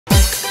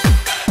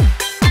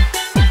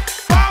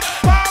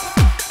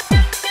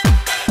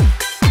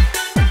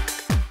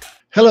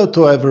Hello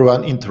to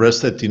everyone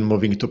interested in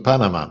moving to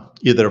Panama,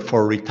 either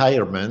for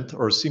retirement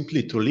or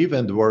simply to live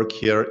and work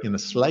here in a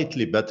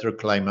slightly better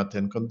climate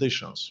and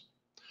conditions.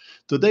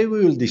 Today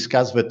we will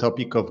discuss the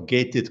topic of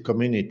gated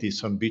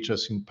communities on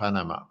beaches in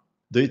Panama.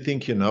 Do you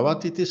think you know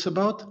what it is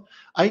about?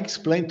 I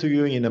explain to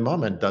you in a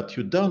moment that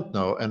you don't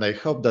know, and I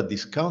hope that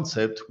this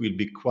concept will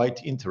be quite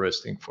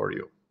interesting for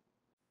you.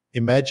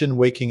 Imagine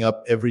waking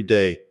up every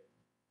day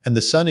and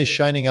the sun is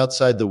shining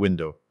outside the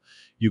window.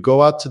 You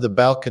go out to the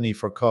balcony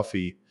for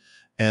coffee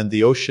and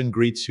the ocean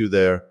greets you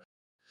there.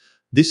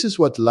 This is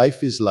what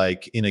life is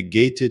like in a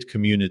gated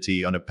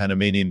community on a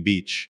Panamanian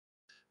beach.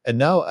 And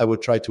now I will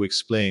try to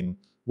explain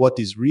what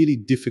is really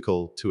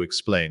difficult to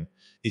explain,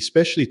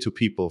 especially to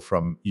people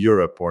from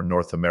Europe or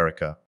North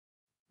America.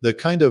 The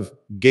kind of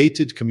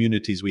gated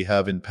communities we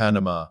have in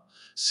Panama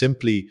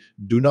simply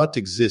do not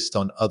exist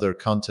on other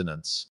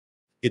continents.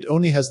 It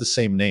only has the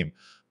same name,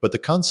 but the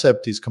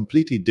concept is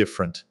completely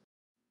different.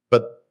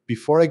 But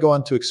before I go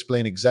on to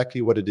explain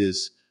exactly what it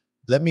is,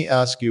 let me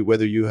ask you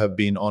whether you have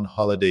been on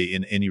holiday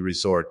in any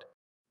resort.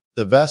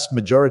 The vast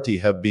majority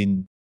have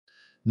been.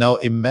 Now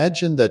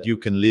imagine that you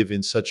can live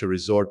in such a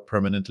resort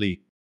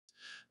permanently.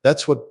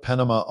 That's what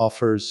Panama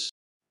offers.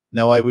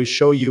 Now I will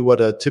show you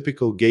what a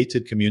typical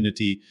gated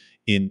community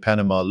in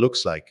Panama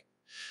looks like.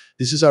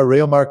 This is our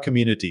Reomar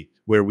community,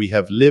 where we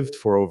have lived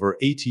for over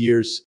 8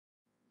 years.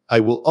 I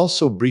will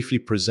also briefly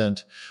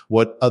present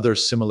what other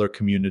similar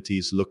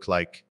communities look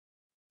like.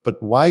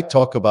 But why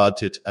talk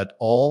about it at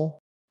all?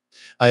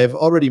 I have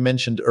already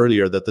mentioned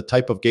earlier that the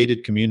type of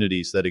gated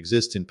communities that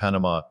exist in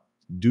Panama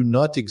do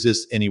not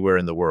exist anywhere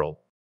in the world.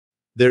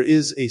 There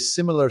is a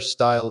similar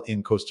style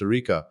in Costa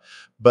Rica,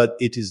 but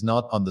it is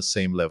not on the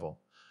same level.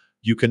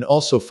 You can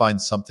also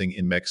find something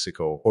in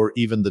Mexico or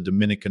even the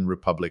Dominican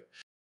Republic,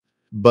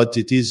 but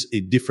it is a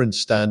different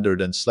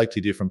standard and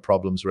slightly different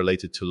problems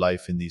related to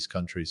life in these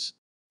countries.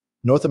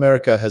 North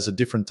America has a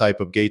different type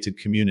of gated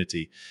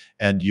community,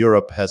 and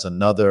Europe has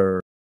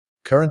another.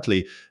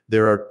 Currently,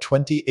 there are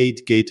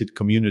 28 gated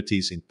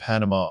communities in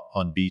Panama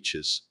on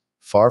beaches,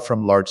 far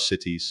from large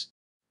cities.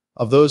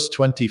 Of those,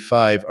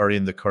 25 are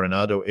in the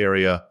Coronado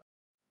area.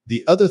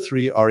 The other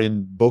three are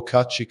in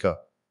Boca Chica,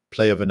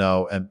 Playa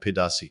Venao, and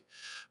Pedasi.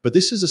 But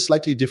this is a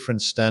slightly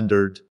different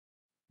standard.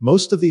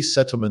 Most of these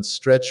settlements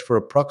stretch for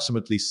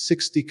approximately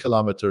 60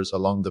 kilometers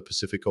along the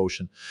Pacific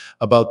Ocean,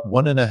 about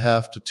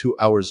 1.5 to 2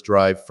 hours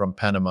drive from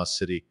Panama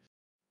City.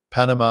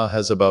 Panama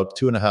has about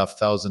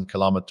 2,500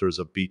 kilometers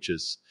of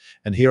beaches,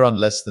 and here on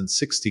less than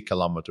 60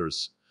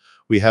 kilometers,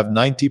 we have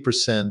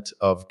 90%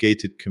 of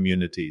gated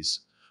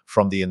communities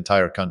from the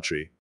entire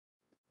country.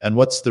 And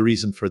what's the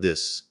reason for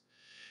this?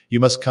 You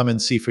must come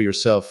and see for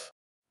yourself.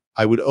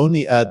 I would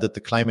only add that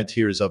the climate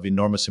here is of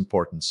enormous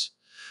importance.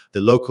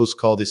 The locals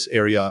call this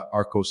area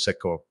Arco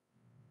Seco,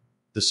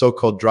 the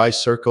so-called dry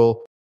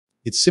circle.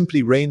 It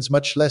simply rains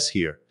much less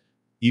here.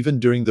 Even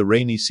during the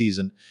rainy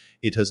season,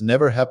 it has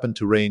never happened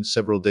to rain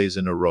several days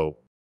in a row.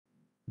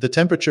 The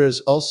temperature is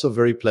also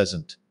very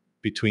pleasant,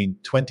 between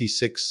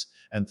 26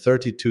 and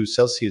 32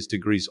 Celsius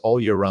degrees all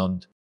year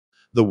round.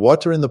 The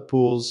water in the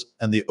pools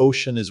and the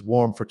ocean is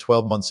warm for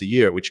 12 months a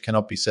year, which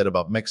cannot be said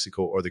about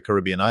Mexico or the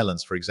Caribbean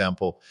islands, for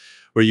example,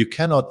 where you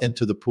cannot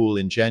enter the pool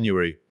in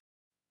January.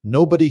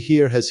 Nobody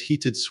here has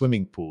heated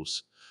swimming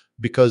pools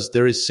because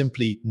there is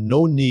simply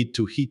no need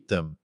to heat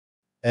them.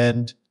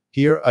 And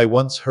here I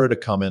once heard a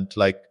comment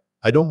like,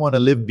 I don't want to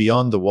live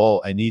beyond the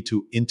wall. I need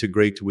to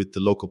integrate with the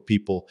local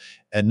people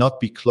and not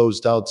be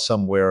closed out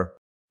somewhere.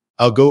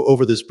 I'll go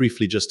over this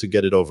briefly just to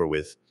get it over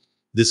with.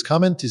 This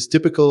comment is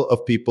typical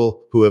of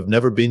people who have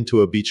never been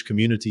to a beach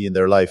community in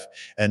their life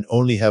and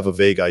only have a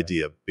vague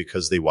idea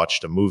because they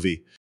watched a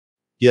movie.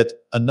 Yet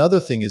another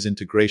thing is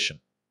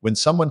integration. When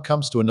someone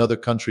comes to another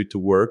country to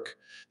work,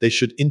 they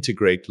should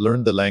integrate,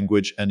 learn the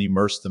language, and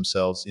immerse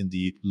themselves in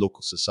the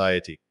local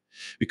society,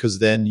 because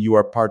then you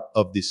are part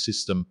of this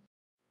system.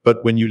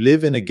 But when you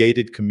live in a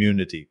gated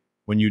community,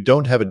 when you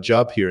don't have a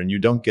job here and you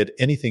don't get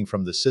anything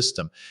from the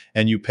system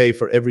and you pay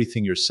for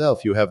everything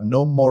yourself, you have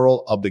no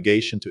moral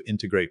obligation to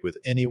integrate with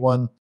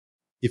anyone.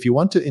 If you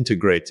want to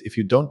integrate, if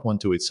you don't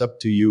want to, it's up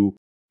to you.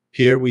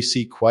 Here we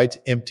see quite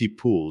empty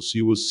pools.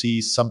 You will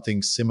see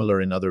something similar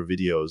in other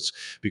videos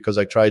because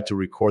I tried to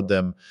record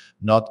them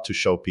not to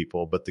show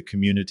people, but the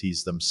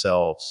communities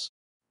themselves.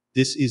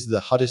 This is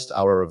the hottest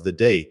hour of the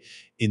day,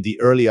 in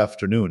the early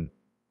afternoon,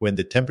 when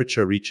the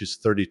temperature reaches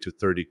 30 to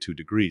 32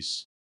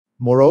 degrees.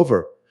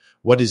 Moreover,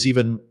 what is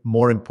even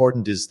more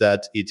important is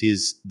that it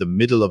is the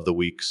middle of the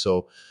week,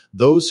 so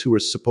those who are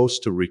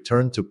supposed to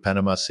return to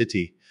Panama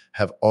City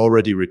have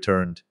already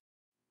returned.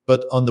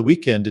 But on the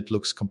weekend, it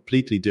looks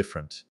completely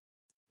different.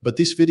 But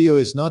this video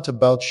is not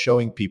about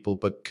showing people,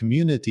 but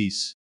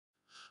communities.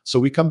 So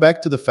we come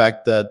back to the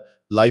fact that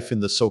life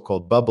in the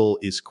so-called bubble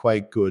is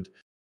quite good.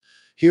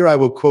 Here I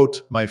will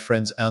quote my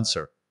friend's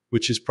answer,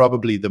 which is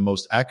probably the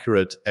most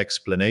accurate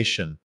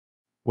explanation.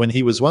 When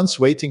he was once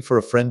waiting for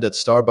a friend at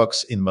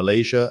Starbucks in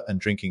Malaysia and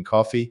drinking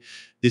coffee,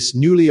 this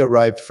newly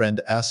arrived friend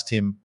asked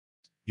him,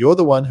 "You're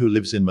the one who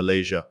lives in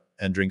Malaysia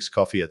and drinks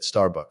coffee at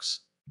Starbucks.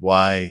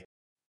 Why?"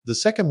 The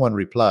second one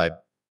replied,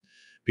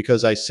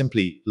 because I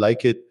simply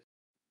like it.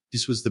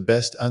 This was the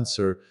best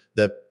answer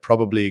that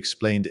probably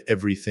explained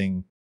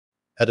everything.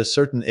 At a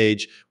certain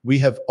age, we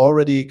have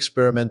already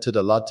experimented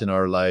a lot in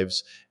our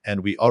lives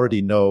and we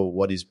already know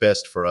what is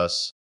best for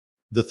us.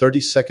 The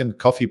 32nd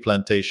coffee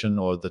plantation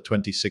or the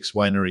 26th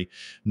winery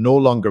no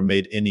longer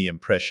made any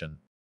impression.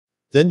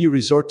 Then you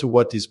resort to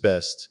what is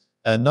best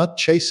and not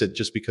chase it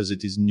just because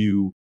it is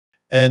new.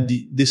 And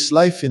this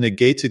life in a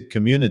gated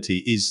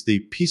community is the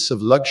piece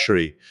of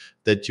luxury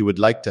that you would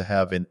like to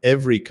have in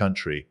every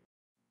country.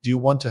 Do you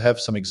want to have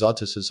some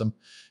exoticism?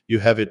 You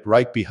have it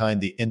right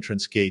behind the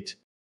entrance gate.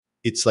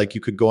 It's like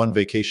you could go on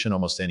vacation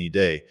almost any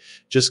day.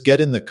 Just get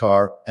in the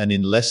car, and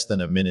in less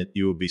than a minute,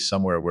 you will be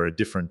somewhere where a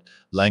different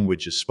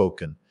language is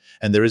spoken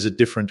and there is a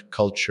different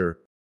culture.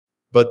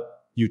 But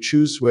you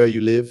choose where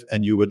you live,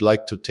 and you would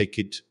like to take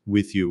it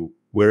with you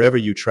wherever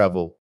you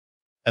travel.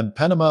 And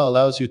Panama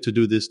allows you to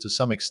do this to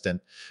some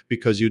extent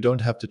because you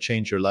don't have to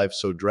change your life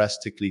so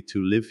drastically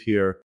to live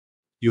here.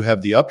 You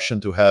have the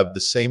option to have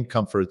the same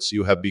comforts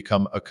you have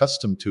become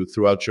accustomed to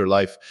throughout your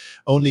life,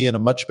 only in a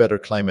much better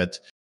climate.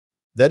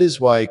 That is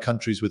why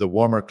countries with a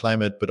warmer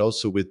climate, but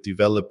also with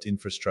developed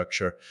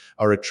infrastructure,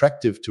 are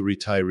attractive to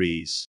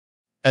retirees.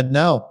 And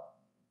now,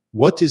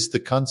 what is the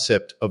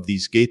concept of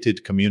these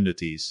gated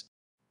communities?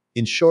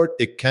 In short,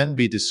 it can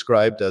be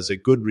described as a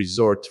good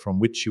resort from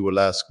which you will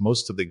ask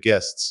most of the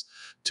guests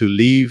to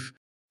leave,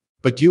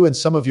 but you and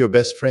some of your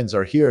best friends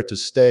are here to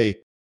stay.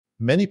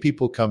 Many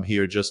people come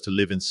here just to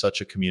live in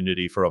such a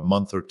community for a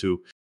month or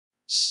two.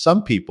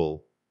 Some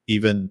people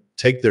even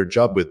take their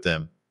job with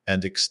them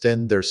and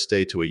extend their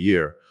stay to a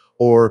year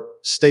or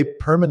stay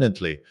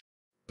permanently.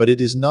 But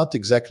it is not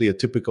exactly a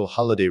typical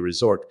holiday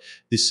resort.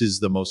 This is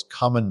the most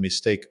common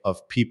mistake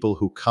of people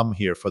who come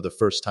here for the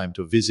first time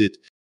to visit.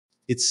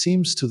 It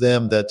seems to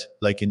them that,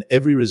 like in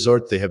every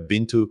resort they have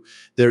been to,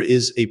 there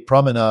is a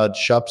promenade,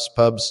 shops,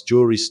 pubs,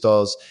 jewelry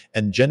stalls,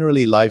 and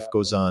generally life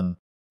goes on.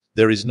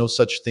 There is no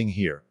such thing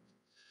here.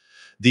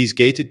 These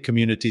gated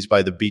communities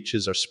by the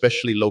beaches are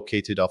specially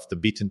located off the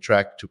beaten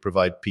track to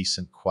provide peace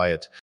and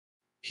quiet.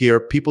 Here,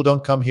 people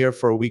don't come here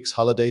for a week's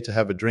holiday to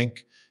have a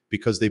drink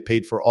because they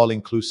paid for all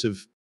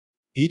inclusive.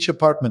 Each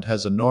apartment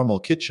has a normal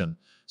kitchen,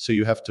 so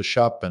you have to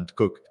shop and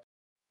cook.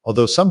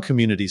 Although some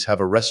communities have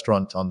a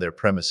restaurant on their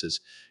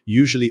premises,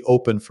 usually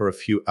open for a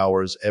few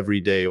hours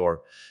every day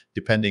or,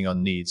 depending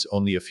on needs,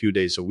 only a few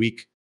days a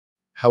week.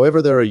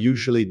 However, there are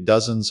usually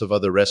dozens of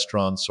other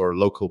restaurants or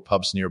local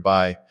pubs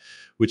nearby,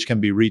 which can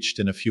be reached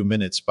in a few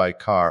minutes by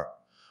car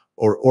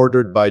or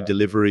ordered by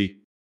delivery.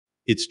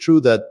 It's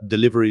true that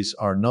deliveries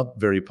are not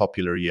very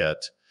popular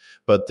yet,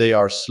 but they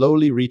are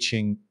slowly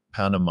reaching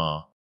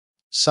Panama.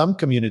 Some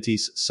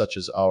communities, such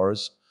as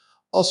ours,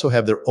 also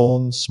have their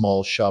own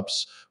small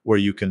shops where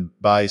you can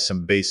buy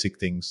some basic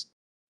things.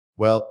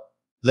 Well,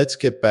 let's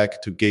get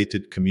back to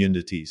gated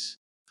communities.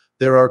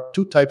 There are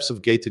two types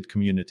of gated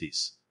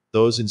communities,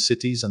 those in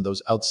cities and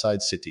those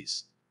outside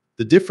cities.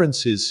 The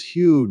difference is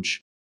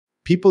huge.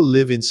 People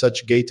live in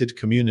such gated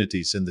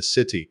communities in the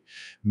city,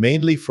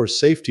 mainly for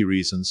safety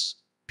reasons.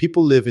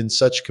 People live in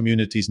such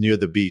communities near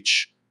the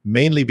beach,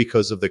 mainly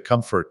because of the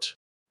comfort.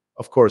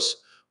 Of course,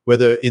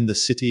 whether in the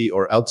city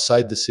or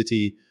outside the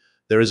city,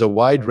 there is a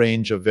wide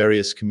range of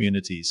various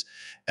communities,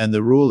 and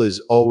the rule is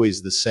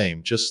always the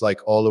same, just like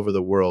all over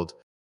the world.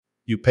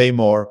 You pay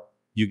more,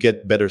 you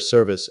get better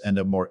service and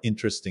a more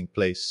interesting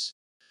place.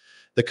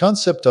 The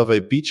concept of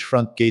a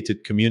beachfront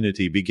gated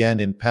community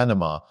began in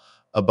Panama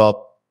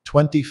about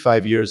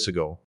 25 years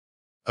ago.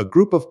 A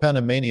group of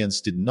Panamanians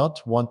did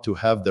not want to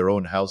have their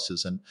own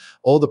houses and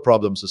all the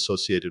problems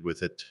associated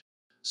with it.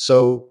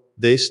 So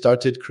they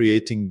started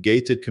creating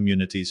gated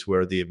communities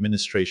where the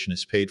administration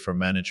is paid for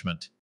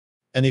management.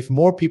 And if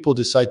more people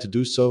decide to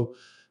do so,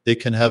 they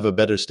can have a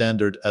better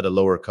standard at a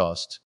lower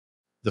cost.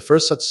 The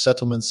first such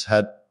settlements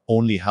had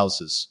only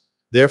houses.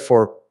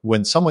 Therefore,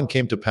 when someone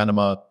came to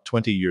Panama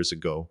 20 years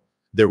ago,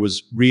 there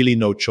was really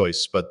no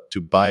choice but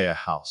to buy a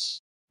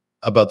house.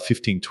 About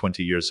 15,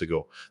 20 years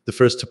ago, the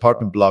first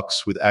apartment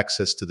blocks with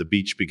access to the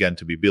beach began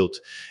to be built,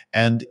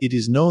 and it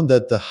is known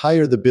that the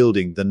higher the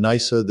building, the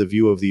nicer the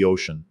view of the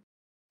ocean.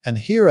 And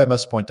here I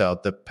must point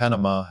out that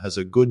Panama has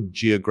a good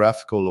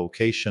geographical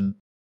location.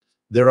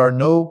 There are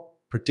no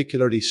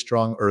particularly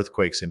strong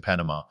earthquakes in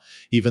Panama,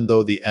 even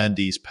though the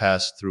Andes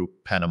pass through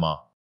Panama.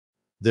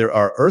 There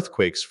are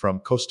earthquakes from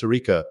Costa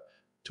Rica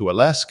to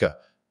Alaska,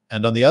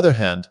 and on the other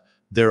hand,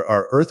 there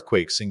are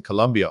earthquakes in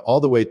Colombia all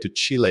the way to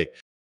Chile,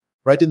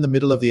 right in the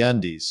middle of the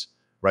Andes,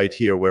 right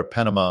here where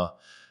Panama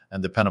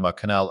and the Panama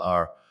Canal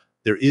are.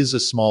 There is a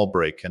small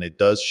break and it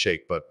does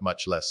shake, but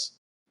much less.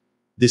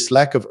 This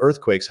lack of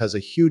earthquakes has a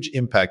huge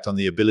impact on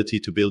the ability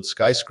to build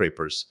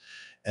skyscrapers.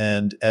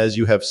 And as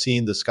you have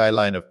seen the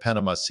skyline of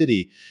Panama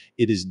City,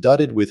 it is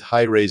dotted with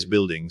high-rise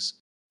buildings.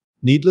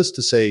 Needless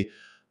to say,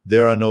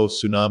 there are no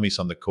tsunamis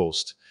on the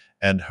coast,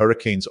 and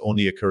hurricanes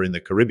only occur in the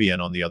Caribbean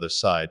on the other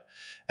side,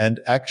 and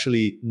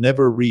actually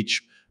never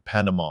reach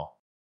Panama.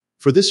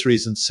 For this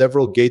reason,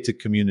 several gated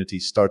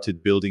communities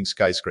started building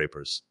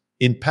skyscrapers.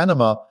 In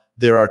Panama,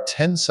 there are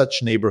 10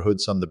 such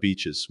neighborhoods on the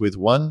beaches with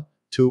one,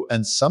 two,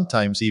 and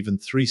sometimes even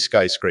three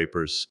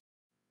skyscrapers.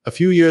 A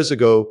few years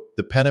ago,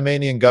 the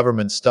Panamanian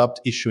government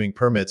stopped issuing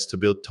permits to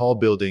build tall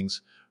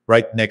buildings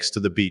right next to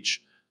the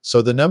beach.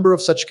 So the number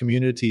of such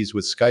communities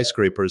with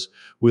skyscrapers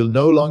will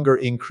no longer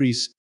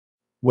increase.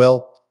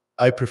 Well,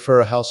 I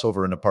prefer a house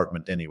over an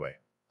apartment anyway.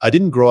 I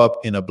didn't grow up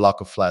in a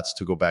block of flats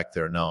to go back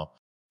there now.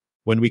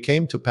 When we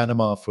came to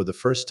Panama for the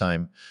first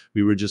time,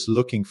 we were just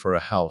looking for a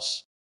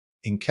house.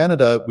 In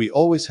Canada, we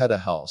always had a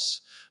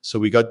house, so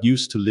we got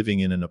used to living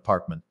in an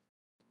apartment.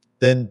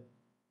 Then,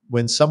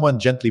 when someone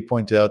gently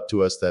pointed out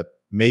to us that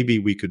maybe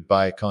we could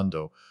buy a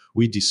condo,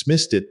 we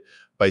dismissed it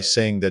by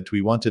saying that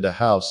we wanted a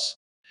house.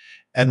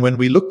 And when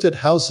we looked at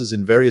houses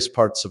in various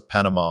parts of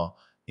Panama,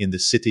 in the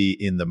city,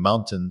 in the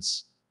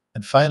mountains,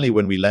 and finally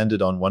when we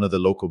landed on one of the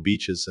local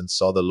beaches and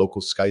saw the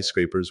local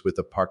skyscrapers with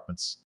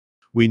apartments,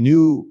 we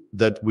knew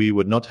that we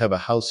would not have a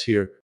house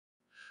here.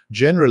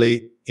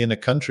 Generally, in a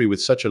country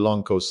with such a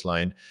long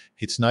coastline,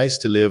 it's nice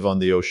to live on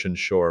the ocean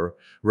shore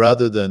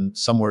rather than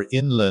somewhere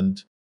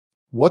inland.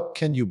 What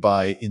can you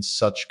buy in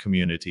such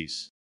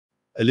communities?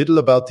 A little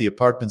about the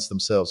apartments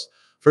themselves.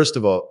 First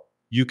of all,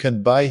 you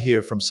can buy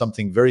here from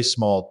something very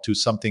small to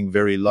something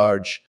very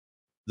large.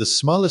 The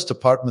smallest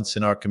apartments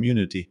in our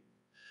community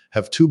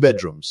have 2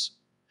 bedrooms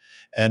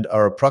and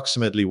are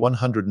approximately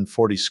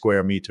 140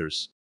 square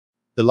meters.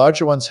 The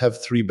larger ones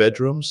have 3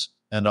 bedrooms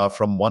and are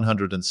from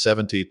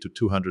 170 to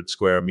 200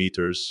 square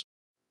meters.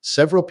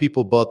 Several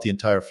people bought the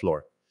entire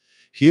floor.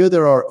 Here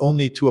there are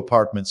only 2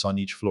 apartments on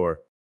each floor.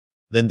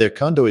 Then their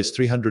condo is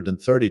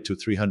 330 to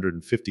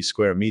 350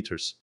 square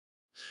meters.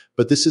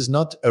 But this is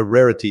not a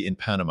rarity in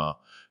Panama,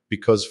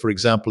 because, for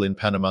example, in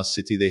Panama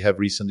City, they have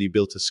recently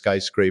built a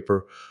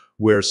skyscraper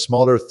where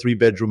smaller 3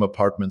 bedroom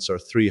apartments are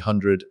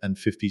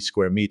 350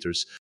 square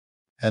meters,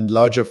 and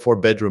larger 4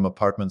 bedroom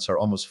apartments are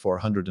almost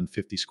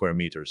 450 square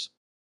meters.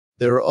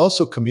 There are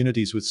also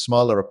communities with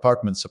smaller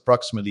apartments,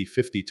 approximately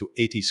 50 to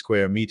 80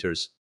 square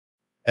meters.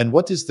 And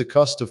what is the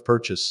cost of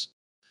purchase?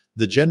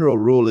 The general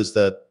rule is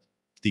that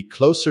the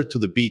closer to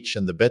the beach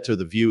and the better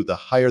the view, the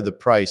higher the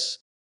price.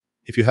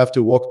 If you have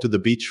to walk to the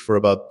beach for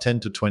about 10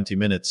 to 20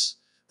 minutes,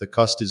 the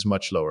cost is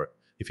much lower.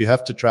 If you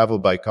have to travel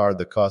by car,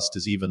 the cost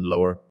is even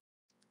lower.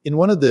 In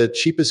one of the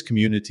cheapest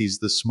communities,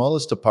 the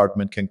smallest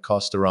apartment can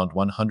cost around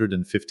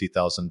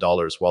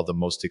 $150,000, while the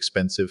most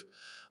expensive,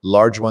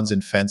 large ones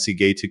in fancy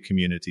gated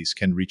communities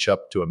can reach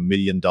up to $1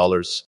 million.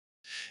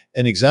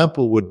 An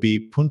example would be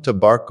Punta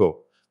Barco,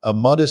 a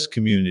modest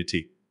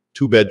community,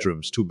 2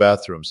 bedrooms, 2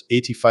 bathrooms,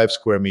 85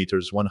 square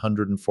meters,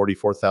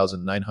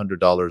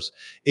 $144,900,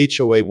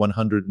 HOA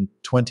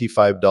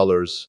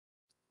 $125.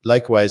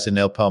 Likewise in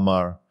El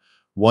Palmar,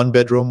 1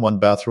 bedroom, 1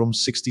 bathroom,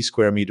 60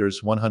 square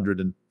meters,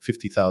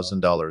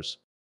 $150,000.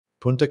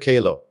 Punta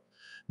Calo,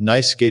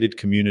 nice gated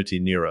community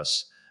near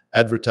us,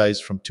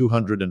 advertised from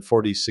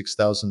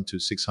 $246,000 to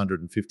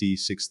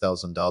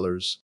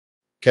 $656,000.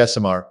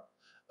 Casamar,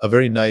 a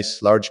very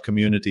nice large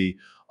community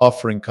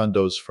offering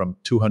condos from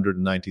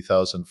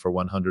 $290,000 for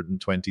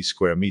 120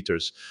 square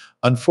meters,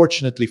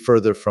 unfortunately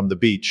further from the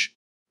beach.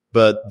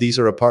 But these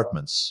are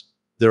apartments.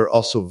 There are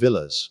also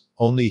villas.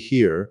 Only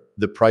here,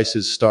 the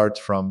prices start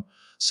from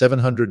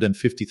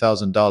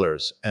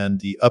 $750,000, and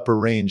the upper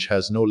range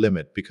has no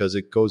limit because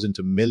it goes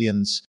into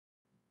millions.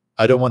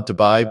 I don't want to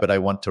buy, but I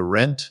want to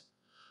rent.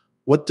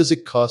 What does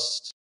it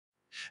cost?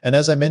 And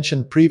as I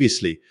mentioned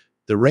previously,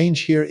 the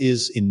range here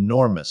is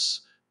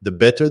enormous. The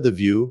better the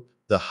view,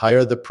 the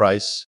higher the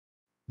price.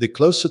 The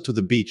closer to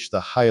the beach,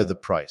 the higher the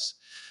price.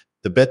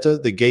 The better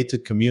the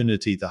gated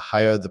community, the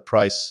higher the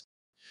price.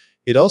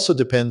 It also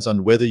depends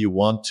on whether you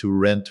want to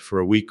rent for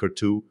a week or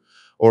two,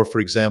 or for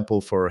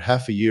example, for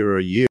half a year or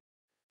a year.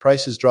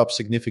 Prices drop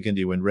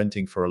significantly when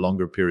renting for a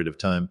longer period of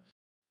time.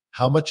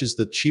 How much is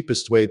the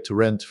cheapest way to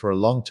rent for a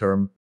long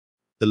term?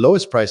 The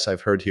lowest price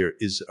I've heard here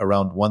is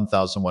around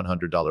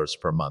 $1,100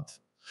 per month.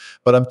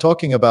 But I'm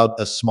talking about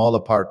a small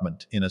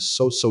apartment in a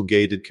so-so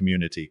gated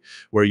community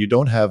where you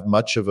don't have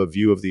much of a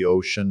view of the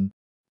ocean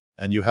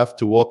and you have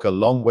to walk a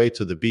long way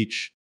to the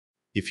beach.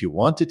 If you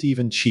want it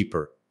even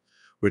cheaper,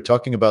 we're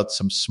talking about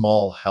some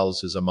small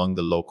houses among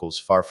the locals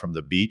far from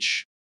the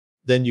beach.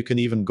 Then you can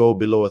even go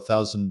below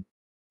 1,000.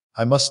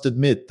 I must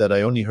admit that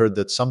I only heard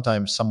that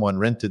sometimes someone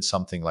rented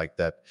something like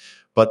that.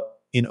 But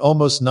in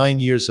almost 9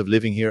 years of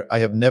living here, I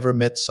have never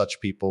met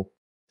such people.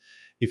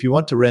 If you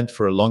want to rent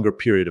for a longer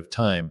period of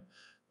time,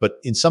 but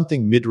in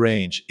something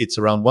mid-range, it's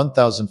around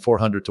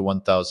 $1,400 to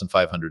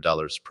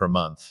 $1,500 per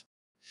month.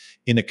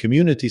 In a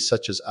community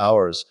such as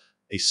ours,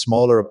 a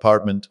smaller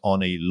apartment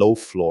on a low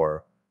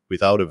floor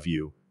without a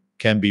view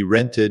can be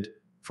rented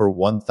for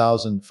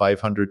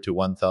 $1,500 to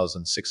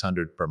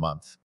 $1,600 per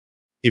month.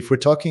 If we're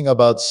talking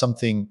about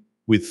something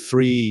with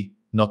 3,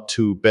 not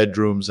 2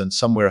 bedrooms and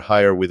somewhere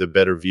higher with a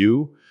better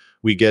view,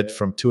 we get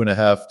from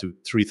 $2,500 to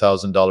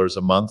 $3,000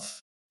 a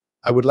month.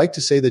 I would like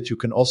to say that you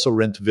can also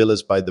rent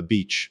villas by the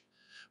beach,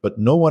 but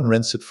no one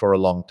rents it for a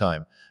long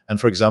time. And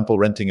for example,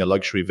 renting a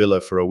luxury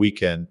villa for a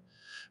weekend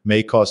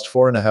may cost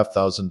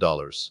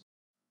 $4,500.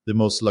 The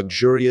most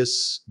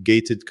luxurious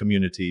gated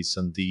communities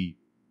and the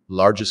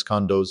largest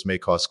condos may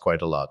cost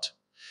quite a lot.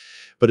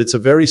 But it's a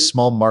very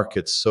small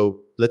market,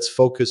 so let's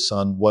focus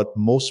on what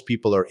most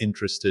people are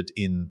interested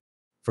in.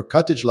 For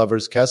cottage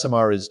lovers,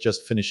 Casamar is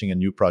just finishing a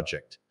new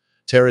project.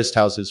 Terraced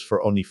houses for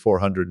only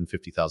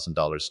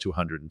 $450,000,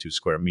 202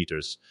 square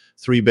meters,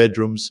 3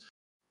 bedrooms,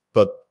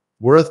 but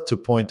worth to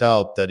point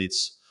out that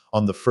it's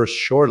on the first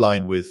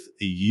shoreline with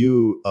a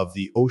view of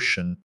the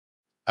ocean.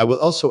 I will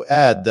also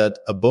add that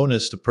a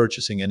bonus to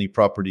purchasing any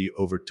property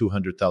over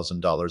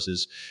 $200,000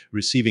 is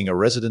receiving a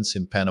residence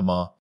in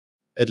Panama.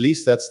 At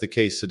least that's the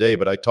case today,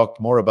 but I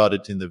talked more about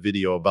it in the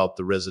video about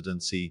the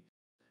residency.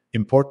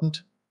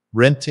 Important?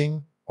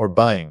 Renting or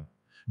buying.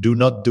 Do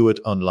not do it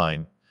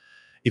online.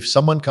 If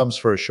someone comes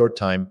for a short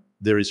time,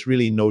 there is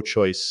really no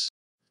choice.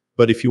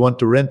 But if you want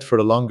to rent for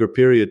a longer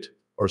period,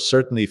 or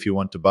certainly if you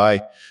want to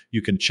buy,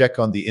 you can check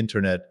on the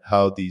internet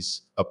how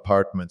these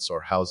apartments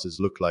or houses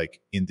look like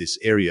in this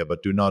area,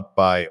 but do not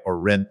buy or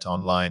rent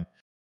online.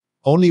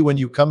 Only when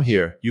you come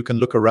here, you can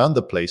look around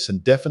the place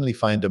and definitely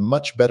find a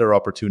much better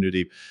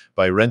opportunity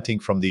by renting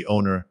from the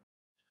owner.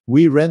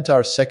 We rent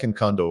our second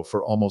condo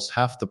for almost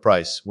half the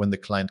price when the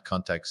client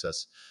contacts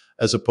us,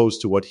 as opposed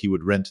to what he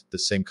would rent the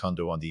same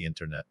condo on the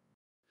internet.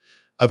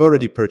 I've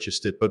already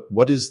purchased it, but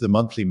what is the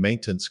monthly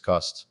maintenance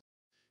cost?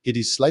 It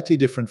is slightly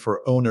different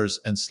for owners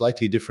and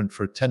slightly different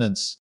for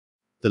tenants.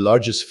 The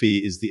largest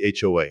fee is the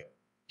HOA.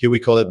 Here we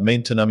call it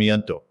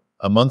mantenimiento,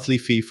 a monthly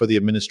fee for the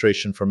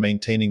administration for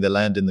maintaining the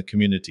land in the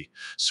community,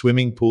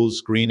 swimming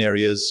pools, green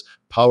areas,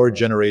 power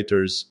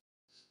generators,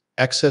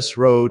 access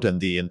road, and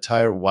the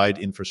entire wide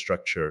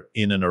infrastructure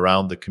in and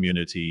around the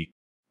community.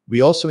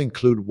 We also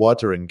include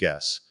water and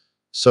gas.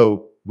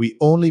 So we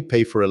only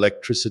pay for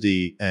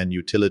electricity and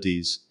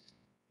utilities,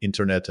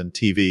 internet and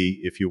TV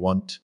if you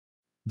want.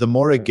 The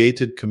more a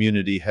gated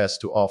community has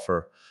to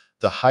offer,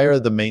 the higher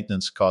the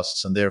maintenance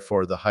costs and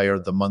therefore the higher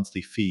the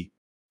monthly fee.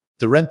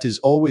 The rent is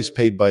always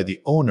paid by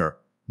the owner,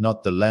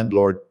 not the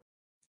landlord.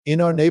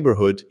 In our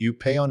neighborhood, you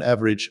pay on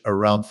average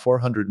around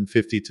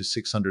 $450 to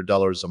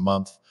 $600 a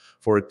month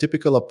for a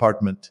typical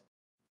apartment.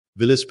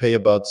 Villas pay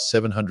about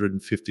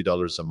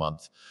 $750 a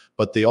month,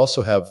 but they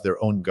also have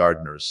their own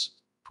gardeners,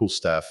 pool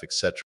staff,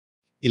 etc.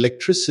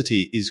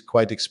 Electricity is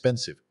quite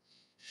expensive.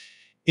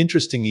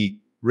 Interestingly,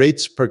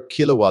 rates per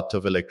kilowatt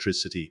of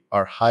electricity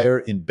are higher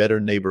in better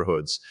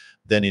neighborhoods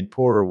than in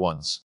poorer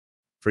ones.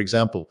 For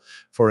example,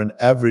 for an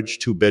average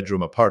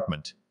 2-bedroom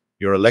apartment,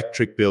 your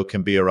electric bill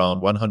can be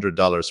around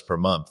 $100 per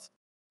month.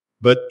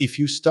 But if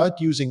you start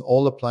using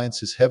all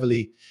appliances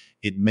heavily,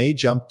 it may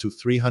jump to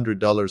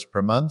 $300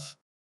 per month.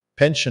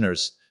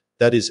 Pensioners,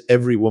 that is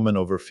every woman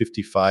over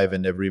 55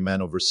 and every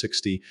man over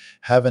 60,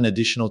 have an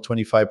additional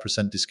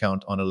 25%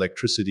 discount on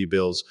electricity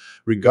bills,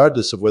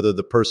 regardless of whether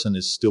the person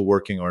is still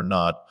working or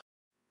not.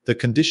 The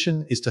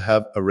condition is to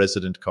have a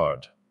resident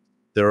card.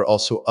 There are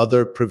also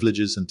other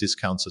privileges and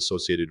discounts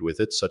associated with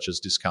it, such as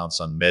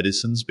discounts on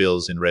medicines,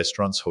 bills in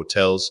restaurants,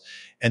 hotels,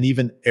 and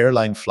even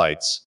airline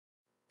flights.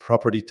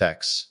 Property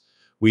tax.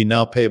 We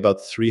now pay about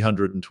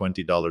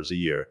 $320 a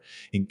year.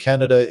 In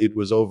Canada, it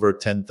was over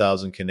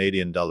 10,000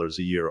 Canadian dollars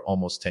a year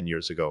almost 10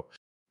 years ago.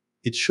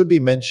 It should be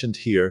mentioned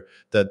here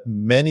that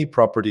many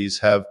properties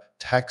have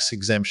tax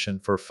exemption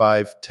for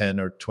 5, 10,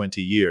 or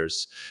 20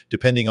 years,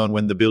 depending on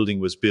when the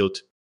building was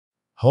built.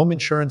 Home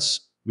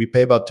insurance, we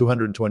pay about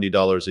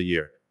 $220 a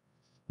year.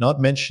 Not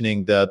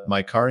mentioning that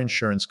my car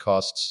insurance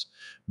costs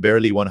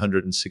barely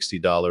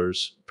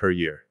 $160 per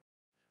year.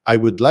 I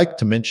would like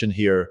to mention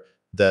here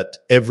that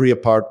every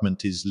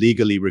apartment is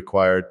legally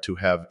required to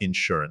have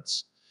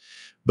insurance.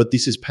 But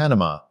this is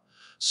Panama,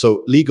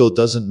 so legal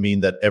doesn't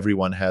mean that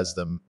everyone has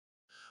them.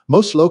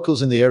 Most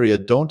locals in the area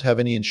don't have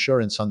any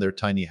insurance on their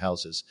tiny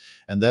houses,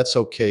 and that's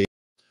okay.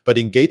 But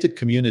in gated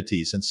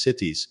communities and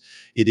cities,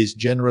 it is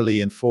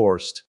generally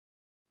enforced.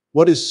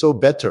 What is so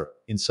better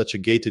in such a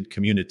gated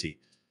community?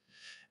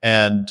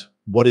 And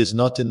what is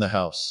not in the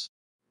house?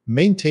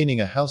 Maintaining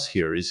a house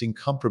here is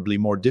incomparably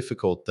more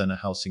difficult than a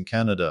house in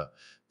Canada,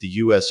 the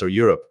US, or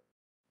Europe.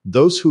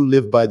 Those who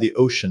live by the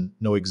ocean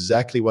know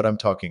exactly what I'm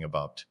talking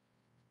about.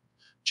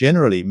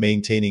 Generally,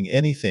 maintaining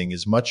anything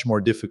is much more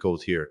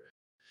difficult here.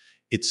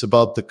 It's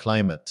about the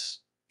climate.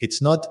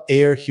 It's not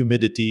air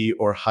humidity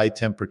or high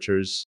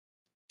temperatures.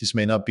 This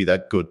may not be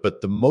that good,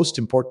 but the most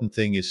important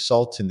thing is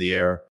salt in the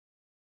air.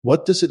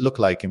 What does it look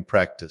like in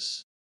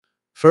practice?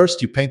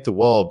 First, you paint the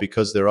wall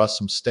because there are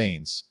some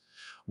stains.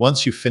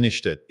 Once you've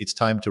finished it, it's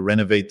time to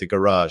renovate the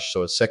garage,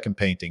 so a second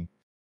painting.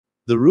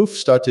 The roof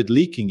started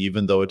leaking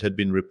even though it had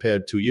been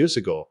repaired 2 years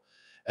ago,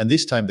 and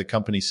this time the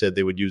company said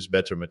they would use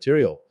better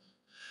material.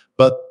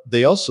 But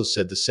they also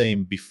said the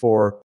same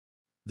before.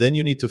 Then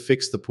you need to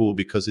fix the pool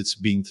because it's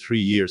been 3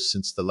 years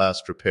since the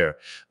last repair.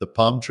 The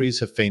palm trees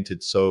have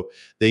fainted, so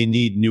they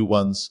need new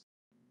ones.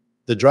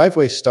 The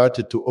driveway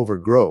started to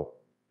overgrow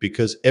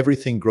because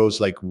everything grows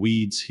like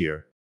weeds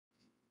here.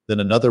 Then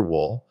another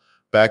wall,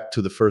 back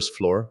to the first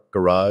floor,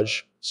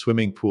 garage,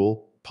 swimming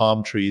pool,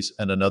 palm trees,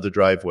 and another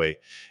driveway,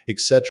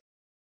 etc.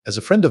 As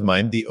a friend of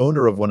mine, the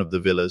owner of one of the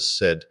villas,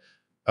 said,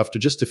 After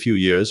just a few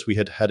years, we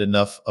had had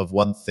enough of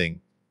one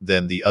thing,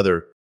 then the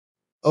other.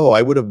 Oh,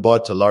 I would have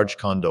bought a large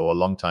condo a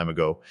long time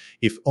ago,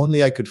 if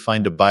only I could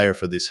find a buyer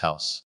for this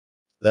house.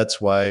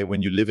 That's why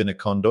when you live in a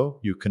condo,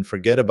 you can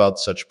forget about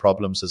such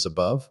problems as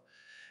above,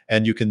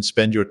 and you can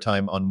spend your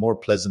time on more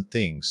pleasant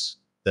things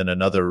than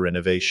another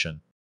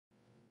renovation.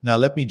 Now,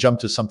 let me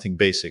jump to something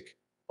basic,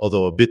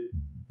 although a bit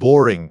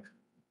boring: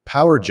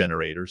 power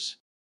generators.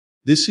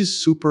 This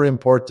is super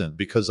important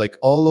because, like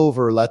all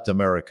over Latin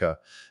America,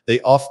 they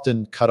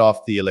often cut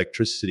off the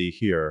electricity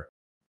here.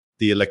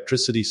 The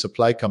electricity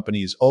supply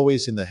company is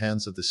always in the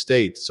hands of the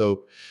state,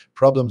 so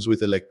problems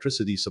with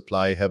electricity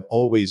supply have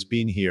always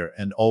been here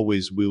and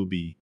always will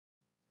be.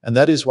 And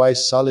that is why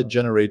solid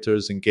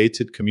generators in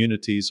gated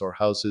communities or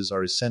houses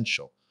are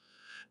essential.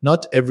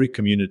 Not every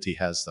community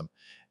has them,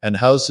 and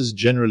houses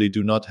generally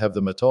do not have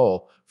them at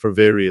all for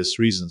various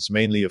reasons,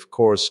 mainly, of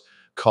course,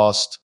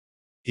 cost.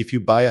 If you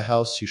buy a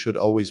house, you should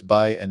always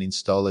buy and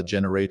install a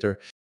generator.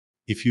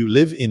 If you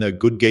live in a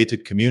good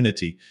gated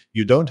community,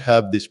 you don't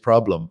have this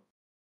problem.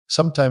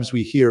 Sometimes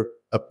we hear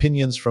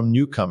opinions from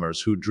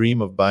newcomers who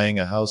dream of buying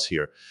a house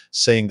here,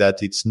 saying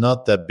that it's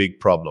not that big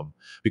problem,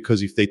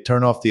 because if they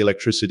turn off the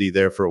electricity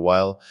there for a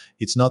while,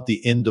 it's not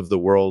the end of the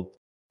world.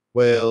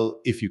 Well,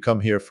 if you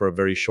come here for a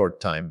very short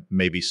time,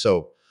 maybe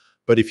so.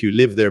 But if you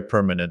live there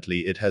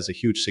permanently, it has a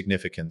huge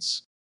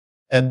significance.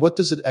 And what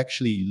does it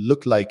actually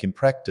look like in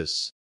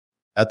practice?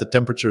 At the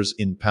temperatures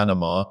in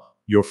Panama,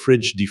 your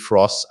fridge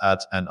defrosts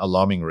at an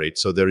alarming rate,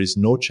 so there is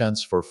no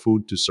chance for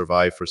food to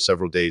survive for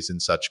several days in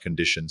such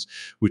conditions,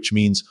 which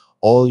means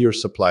all your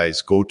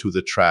supplies go to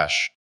the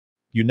trash.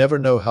 You never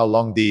know how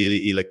long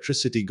the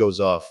electricity goes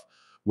off,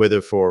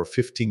 whether for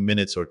 15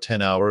 minutes or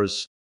 10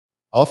 hours.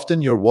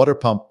 Often your water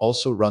pump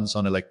also runs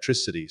on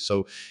electricity,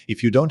 so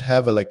if you don't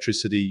have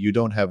electricity, you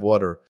don't have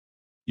water.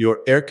 Your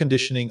air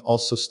conditioning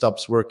also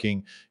stops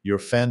working, your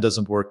fan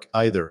doesn't work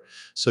either,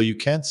 so you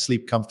can't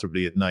sleep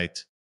comfortably at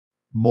night.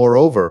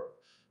 Moreover,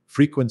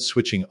 frequent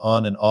switching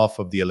on and off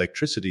of the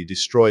electricity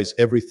destroys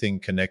everything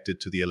connected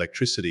to the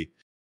electricity.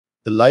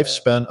 The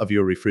lifespan of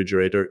your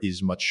refrigerator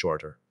is much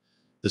shorter.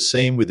 The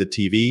same with the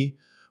TV,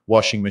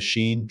 washing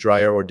machine,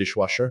 dryer, or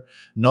dishwasher,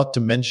 not to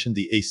mention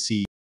the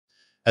AC.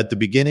 At the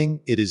beginning,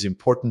 it is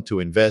important to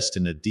invest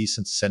in a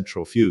decent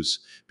central fuse,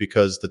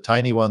 because the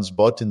tiny ones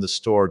bought in the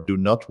store do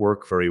not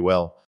work very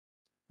well.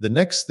 The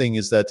next thing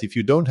is that if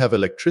you don't have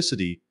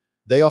electricity,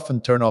 they often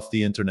turn off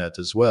the internet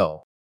as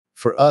well.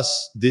 For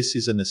us, this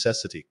is a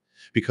necessity,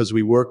 because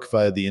we work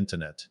via the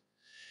internet.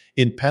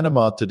 In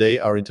Panama today,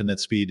 our internet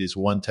speed is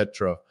 1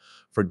 tetra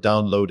for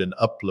download and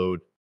upload.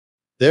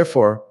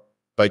 Therefore,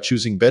 by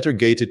choosing better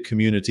gated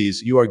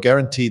communities, you are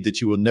guaranteed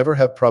that you will never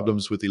have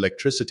problems with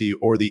electricity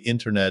or the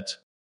internet.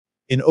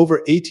 In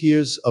over 8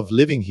 years of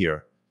living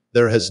here,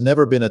 there has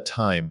never been a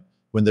time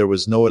when there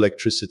was no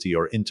electricity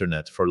or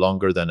internet for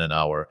longer than an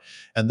hour,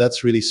 and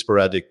that's really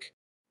sporadic.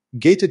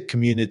 Gated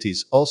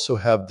communities also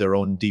have their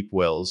own deep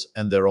wells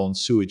and their own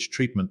sewage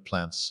treatment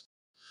plants.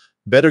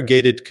 Better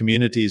gated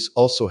communities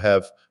also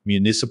have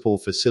municipal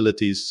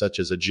facilities such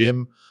as a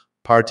gym,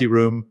 party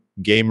room,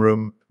 game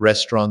room,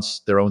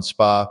 restaurants, their own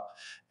spa,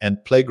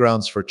 and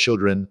playgrounds for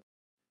children.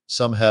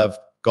 Some have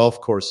golf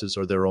courses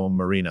or their own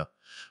marina.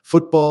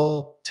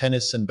 Football,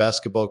 tennis, and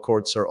basketball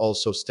courts are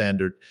also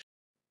standard,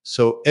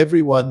 so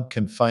everyone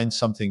can find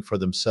something for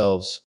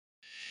themselves.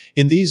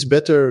 In these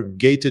better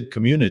gated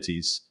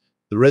communities,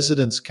 the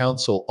residents'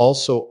 council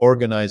also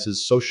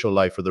organizes social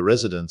life for the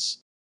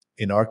residents.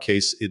 In our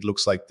case, it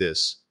looks like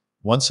this.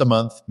 Once a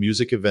month,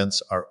 music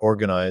events are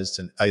organized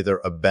and either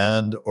a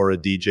band or a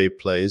DJ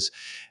plays,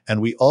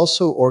 and we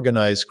also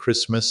organize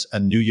Christmas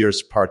and New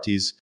Year's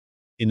parties.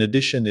 In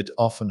addition, it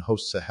often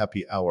hosts a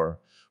happy hour,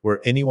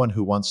 where anyone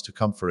who wants to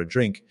come for a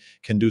drink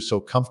can do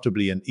so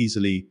comfortably and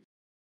easily.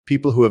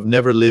 People who have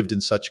never lived in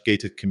such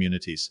gated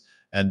communities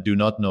and do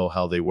not know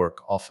how they work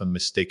often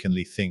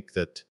mistakenly think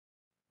that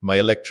my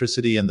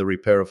electricity and the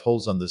repair of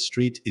holes on the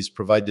street is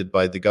provided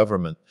by the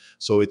government,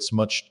 so it's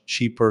much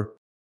cheaper.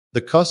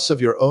 The costs of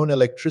your own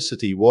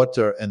electricity,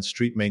 water, and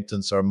street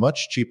maintenance are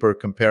much cheaper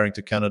comparing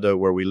to Canada,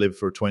 where we lived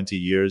for 20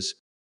 years.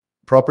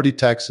 Property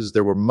taxes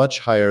there were much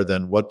higher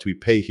than what we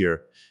pay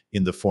here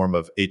in the form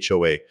of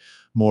HOA.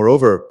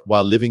 Moreover,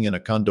 while living in a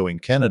condo in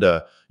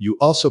Canada, you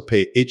also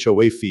pay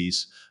HOA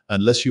fees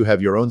unless you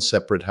have your own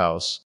separate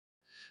house.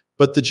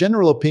 But the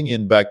general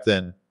opinion back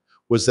then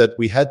was that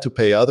we had to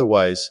pay,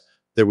 otherwise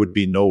there would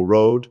be no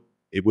road,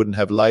 it wouldn't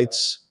have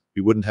lights,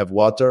 we wouldn't have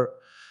water,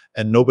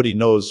 and nobody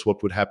knows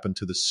what would happen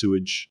to the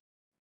sewage.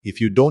 If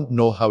you don't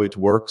know how it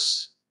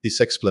works, this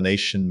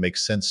explanation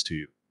makes sense to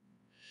you.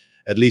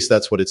 At least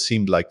that's what it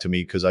seemed like to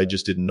me, because I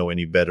just didn't know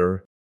any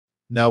better.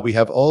 Now we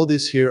have all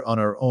this here on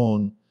our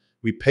own.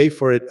 We pay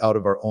for it out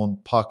of our own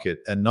pocket,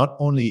 and not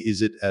only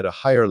is it at a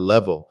higher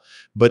level,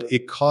 but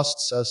it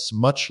costs us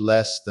much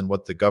less than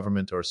what the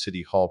government or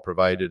city hall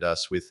provided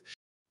us with.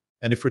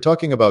 And if we're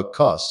talking about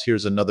costs,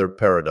 here's another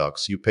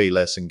paradox: you pay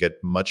less and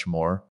get much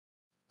more.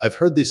 I've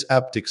heard this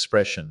apt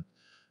expression: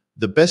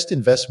 the best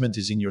investment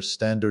is in your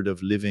standard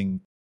of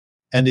living.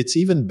 And it's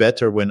even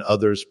better when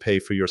others pay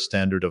for your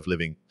standard of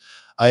living.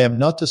 I am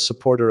not a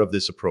supporter of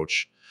this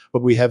approach,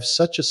 but we have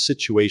such a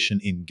situation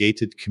in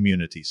gated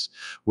communities,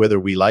 whether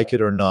we like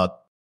it or not.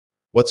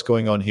 What's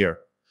going on here?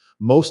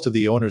 Most of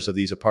the owners of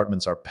these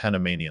apartments are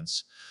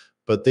Panamanians,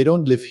 but they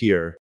don't live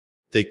here.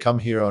 They come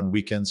here on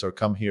weekends or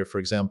come here, for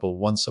example,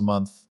 once a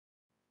month.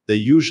 They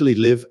usually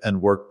live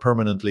and work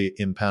permanently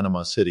in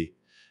Panama City,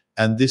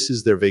 and this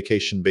is their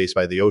vacation base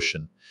by the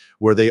ocean,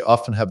 where they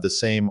often have the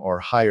same or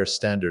higher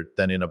standard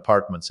than in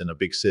apartments in a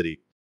big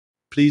city.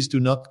 Please do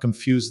not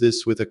confuse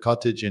this with a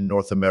cottage in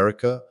North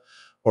America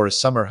or a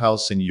summer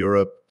house in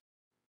Europe.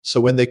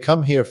 So when they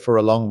come here for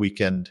a long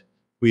weekend,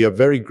 we are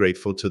very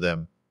grateful to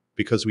them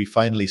because we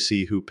finally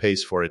see who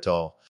pays for it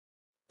all.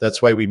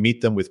 That's why we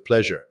meet them with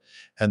pleasure,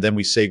 and then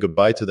we say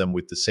goodbye to them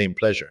with the same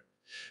pleasure.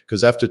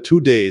 Because after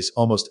 2 days,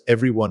 almost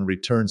everyone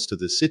returns to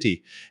the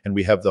city, and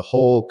we have the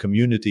whole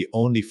community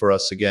only for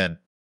us again.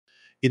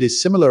 It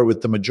is similar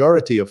with the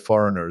majority of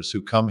foreigners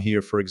who come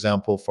here, for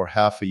example, for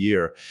half a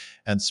year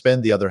and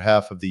spend the other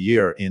half of the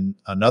year in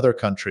another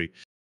country.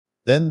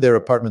 Then their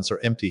apartments are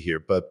empty here,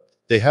 but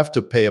they have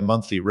to pay a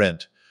monthly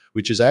rent,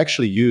 which is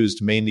actually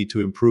used mainly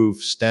to improve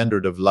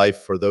standard of life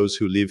for those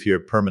who live here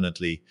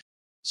permanently.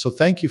 So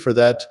thank you for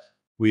that.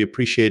 We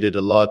appreciate it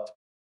a lot.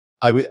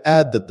 I would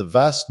add that the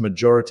vast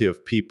majority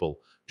of people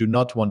do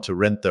not want to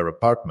rent their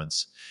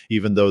apartments,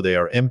 even though they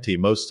are empty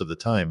most of the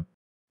time.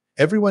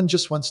 Everyone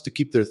just wants to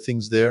keep their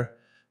things there,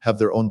 have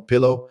their own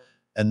pillow,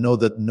 and know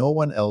that no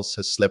one else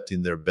has slept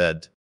in their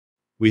bed.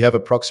 We have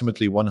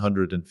approximately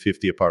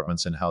 150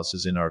 apartments and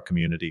houses in our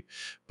community,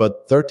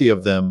 but 30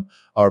 of them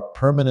are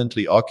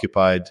permanently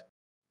occupied.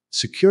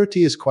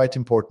 Security is quite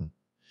important.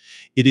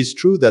 It is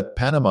true that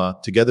Panama,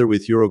 together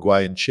with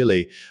Uruguay and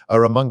Chile,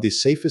 are among the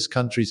safest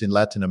countries in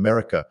Latin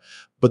America,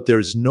 but there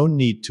is no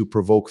need to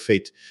provoke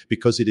fate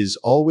because it is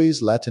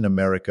always Latin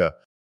America.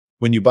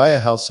 When you buy a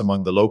house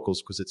among the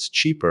locals because it's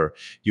cheaper,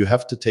 you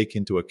have to take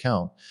into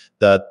account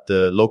that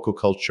the local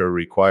culture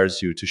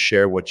requires you to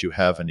share what you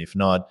have, and if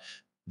not,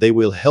 they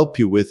will help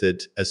you with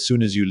it as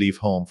soon as you leave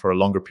home for a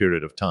longer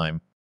period of time.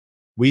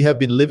 We have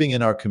been living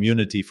in our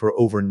community for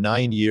over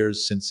 9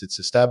 years since its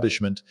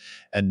establishment,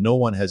 and no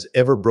one has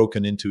ever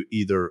broken into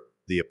either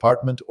the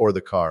apartment or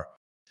the car.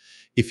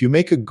 If you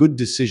make a good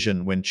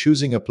decision when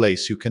choosing a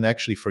place, you can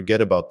actually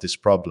forget about this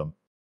problem.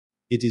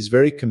 It is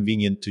very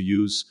convenient to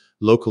use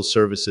local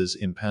services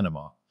in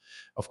Panama.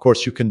 Of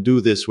course, you can do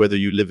this whether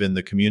you live in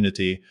the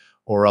community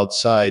or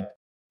outside.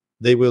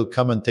 They will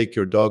come and take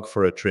your dog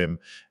for a trim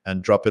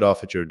and drop it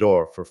off at your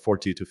door for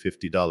 $40 to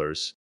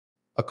 $50.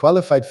 A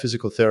qualified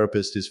physical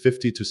therapist is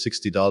 $50 to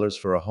 $60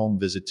 for a home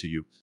visit to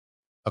you.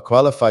 A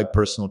qualified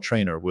personal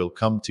trainer will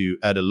come to you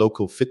at a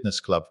local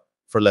fitness club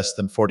for less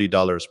than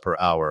 $40 per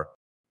hour.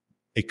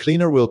 A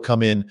cleaner will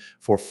come in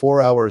for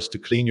 4 hours to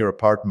clean your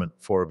apartment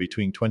for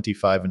between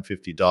 $25 and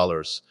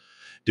 $50,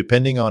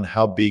 depending on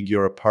how big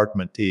your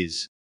apartment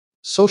is.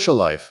 Social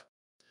life.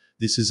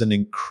 This is an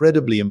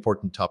incredibly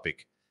important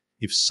topic.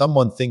 If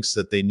someone thinks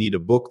that they need a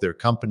book, their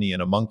company,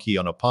 and a monkey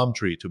on a palm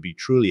tree to be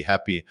truly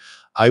happy,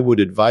 I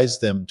would advise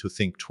them to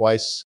think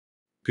twice,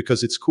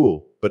 because it's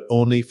cool, but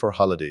only for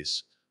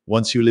holidays.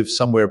 Once you live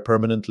somewhere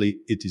permanently,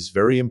 it is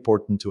very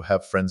important to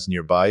have friends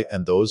nearby,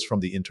 and those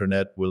from the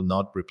internet will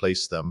not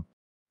replace them.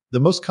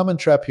 The most common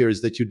trap here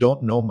is that you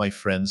don't know my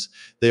friends.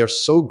 They are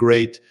so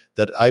great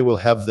that I will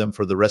have them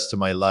for the rest of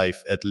my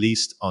life, at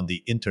least on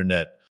the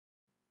internet.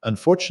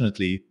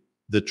 Unfortunately,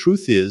 the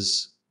truth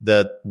is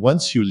that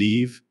once you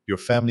leave, your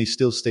family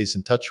still stays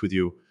in touch with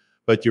you,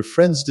 but your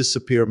friends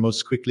disappear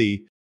most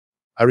quickly.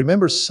 I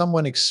remember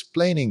someone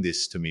explaining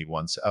this to me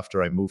once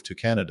after I moved to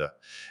Canada,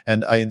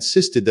 and I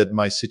insisted that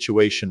my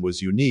situation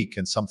was unique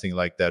and something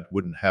like that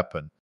wouldn't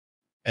happen.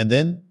 And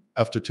then,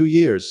 after 2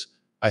 years,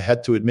 I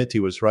had to admit he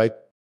was right.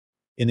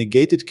 In a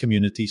gated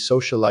community,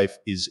 social life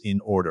is in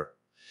order.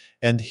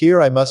 And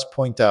here I must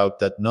point out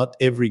that not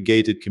every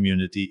gated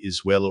community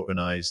is well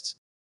organized.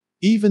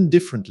 Even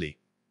differently,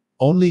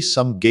 only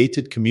some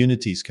gated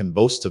communities can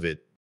boast of it.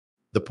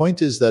 The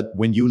point is that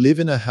when you live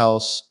in a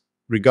house,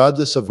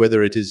 regardless of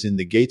whether it is in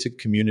the gated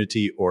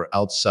community or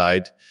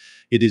outside,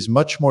 it is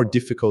much more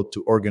difficult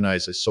to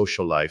organize a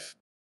social life.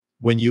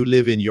 When you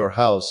live in your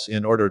house,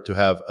 in order to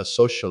have a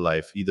social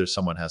life, either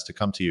someone has to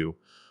come to you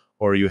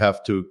or you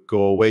have to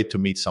go away to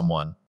meet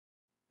someone.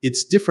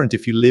 It's different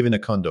if you live in a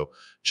condo.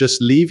 Just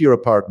leave your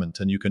apartment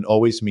and you can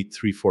always meet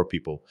 3, 4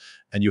 people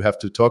and you have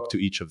to talk to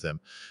each of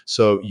them.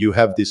 So you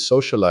have this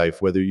social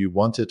life whether you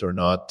want it or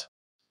not.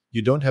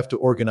 You don't have to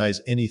organize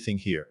anything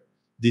here.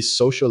 This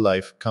social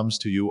life comes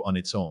to you on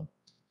its own.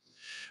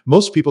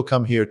 Most people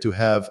come here to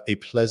have a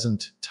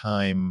pleasant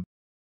time.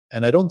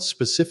 And I don't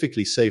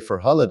specifically say for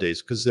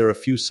holidays because there are a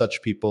few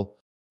such people.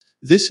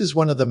 This is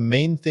one of the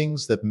main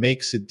things that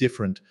makes it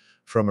different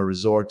from a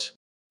resort.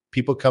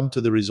 People come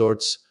to the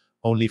resorts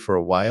only for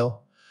a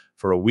while,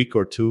 for a week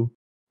or two.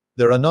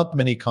 There are not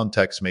many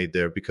contacts made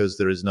there because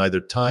there is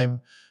neither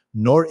time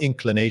nor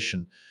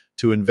inclination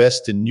to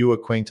invest in new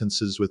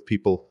acquaintances with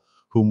people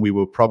whom we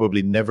will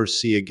probably never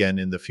see again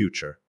in the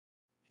future.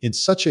 In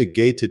such a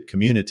gated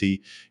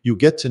community, you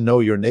get to know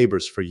your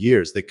neighbors for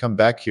years. They come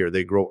back here,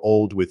 they grow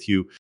old with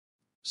you.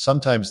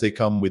 Sometimes they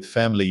come with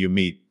family you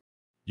meet.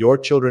 Your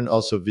children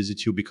also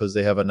visit you because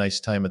they have a nice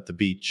time at the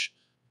beach.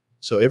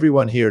 So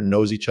everyone here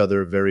knows each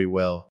other very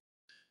well.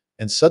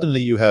 And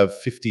suddenly you have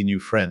 50 new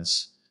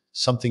friends,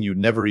 something you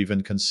never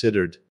even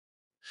considered.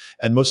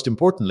 And most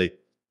importantly,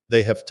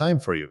 they have time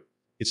for you.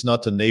 It's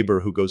not a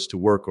neighbor who goes to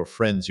work or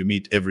friends you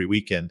meet every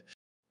weekend.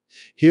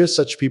 Here,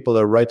 such people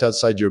are right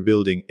outside your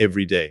building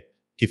every day.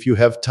 If you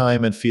have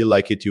time and feel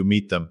like it, you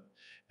meet them.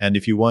 And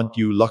if you want,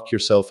 you lock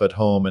yourself at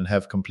home and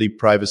have complete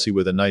privacy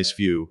with a nice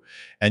view,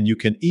 and you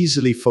can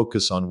easily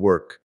focus on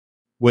work.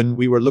 When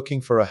we were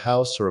looking for a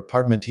house or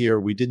apartment here,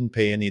 we didn't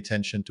pay any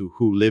attention to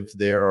who lived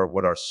there or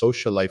what our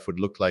social life would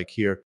look like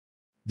here.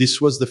 This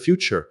was the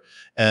future.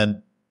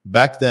 And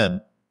back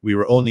then, we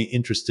were only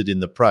interested in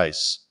the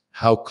price,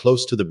 how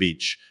close to the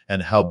beach,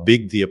 and how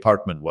big the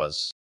apartment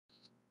was.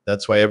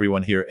 That's why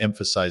everyone here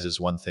emphasizes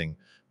one thing.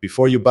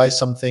 Before you buy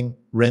something,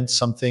 rent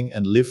something,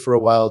 and live for a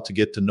while to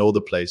get to know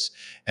the place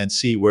and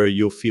see where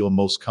you'll feel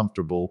most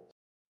comfortable.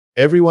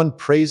 Everyone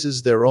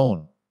praises their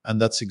own,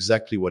 and that's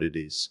exactly what it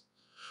is.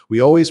 We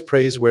always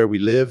praise where we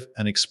live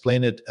and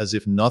explain it as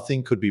if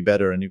nothing could be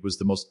better and it was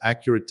the most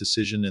accurate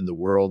decision in the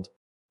world.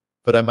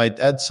 But I might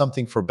add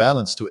something for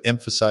balance to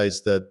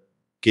emphasize that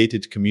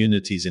gated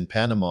communities in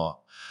Panama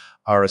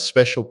are a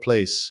special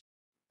place.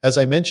 As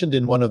I mentioned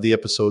in one of the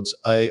episodes,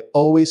 I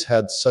always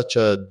had such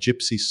a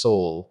gypsy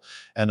soul,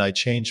 and I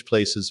changed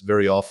places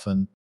very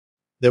often.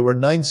 There were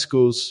 9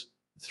 schools,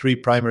 3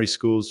 primary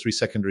schools, 3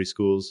 secondary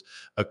schools,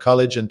 a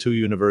college, and 2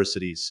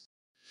 universities.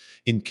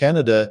 In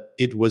Canada,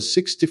 it was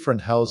 6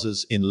 different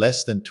houses in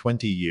less than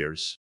 20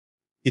 years.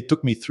 It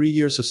took me 3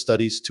 years of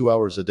studies, 2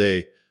 hours a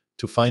day,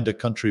 to find a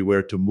country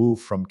where to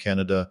move from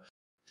Canada.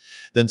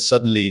 Then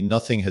suddenly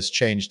nothing has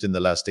changed in the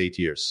last 8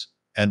 years.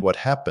 And what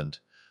happened?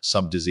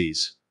 Some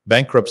disease,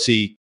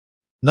 bankruptcy.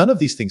 None of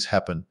these things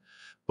happened.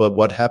 But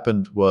what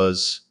happened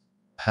was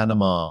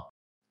Panama.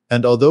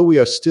 And although we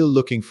are still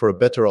looking for a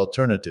better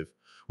alternative,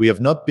 we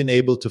have not been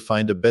able to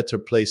find a better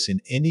place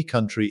in any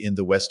country in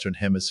the Western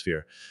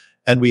Hemisphere.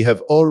 And we have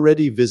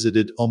already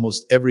visited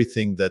almost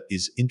everything that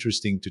is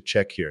interesting to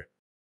check here.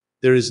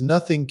 There is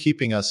nothing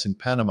keeping us in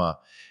Panama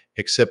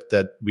except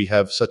that we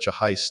have such a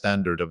high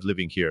standard of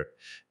living here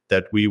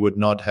that we would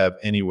not have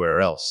anywhere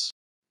else.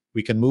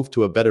 We can move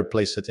to a better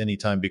place at any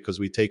time because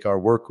we take our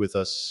work with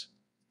us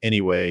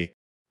anyway.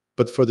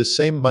 But for the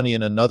same money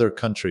in another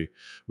country,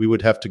 we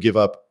would have to give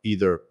up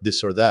either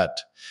this or that,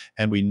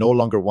 and we no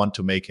longer want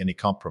to make any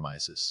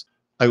compromises.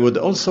 I would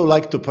also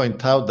like to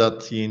point out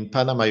that in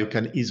Panama you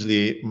can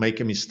easily make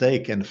a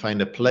mistake and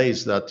find a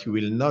place that you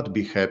will not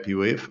be happy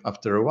with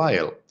after a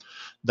while.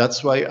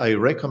 That's why I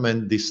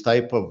recommend this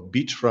type of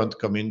beachfront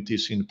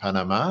communities in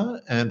Panama,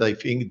 and I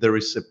think there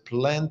is a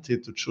plenty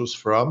to choose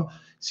from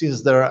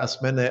since there are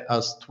as many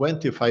as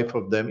 25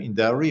 of them in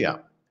the area.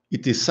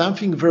 It is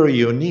something very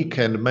unique,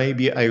 and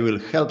maybe I will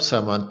help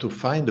someone to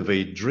find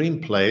their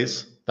dream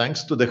place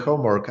thanks to the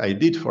homework I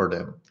did for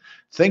them.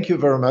 Thank you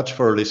very much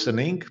for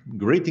listening.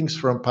 Greetings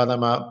from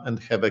Panama and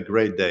have a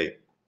great day.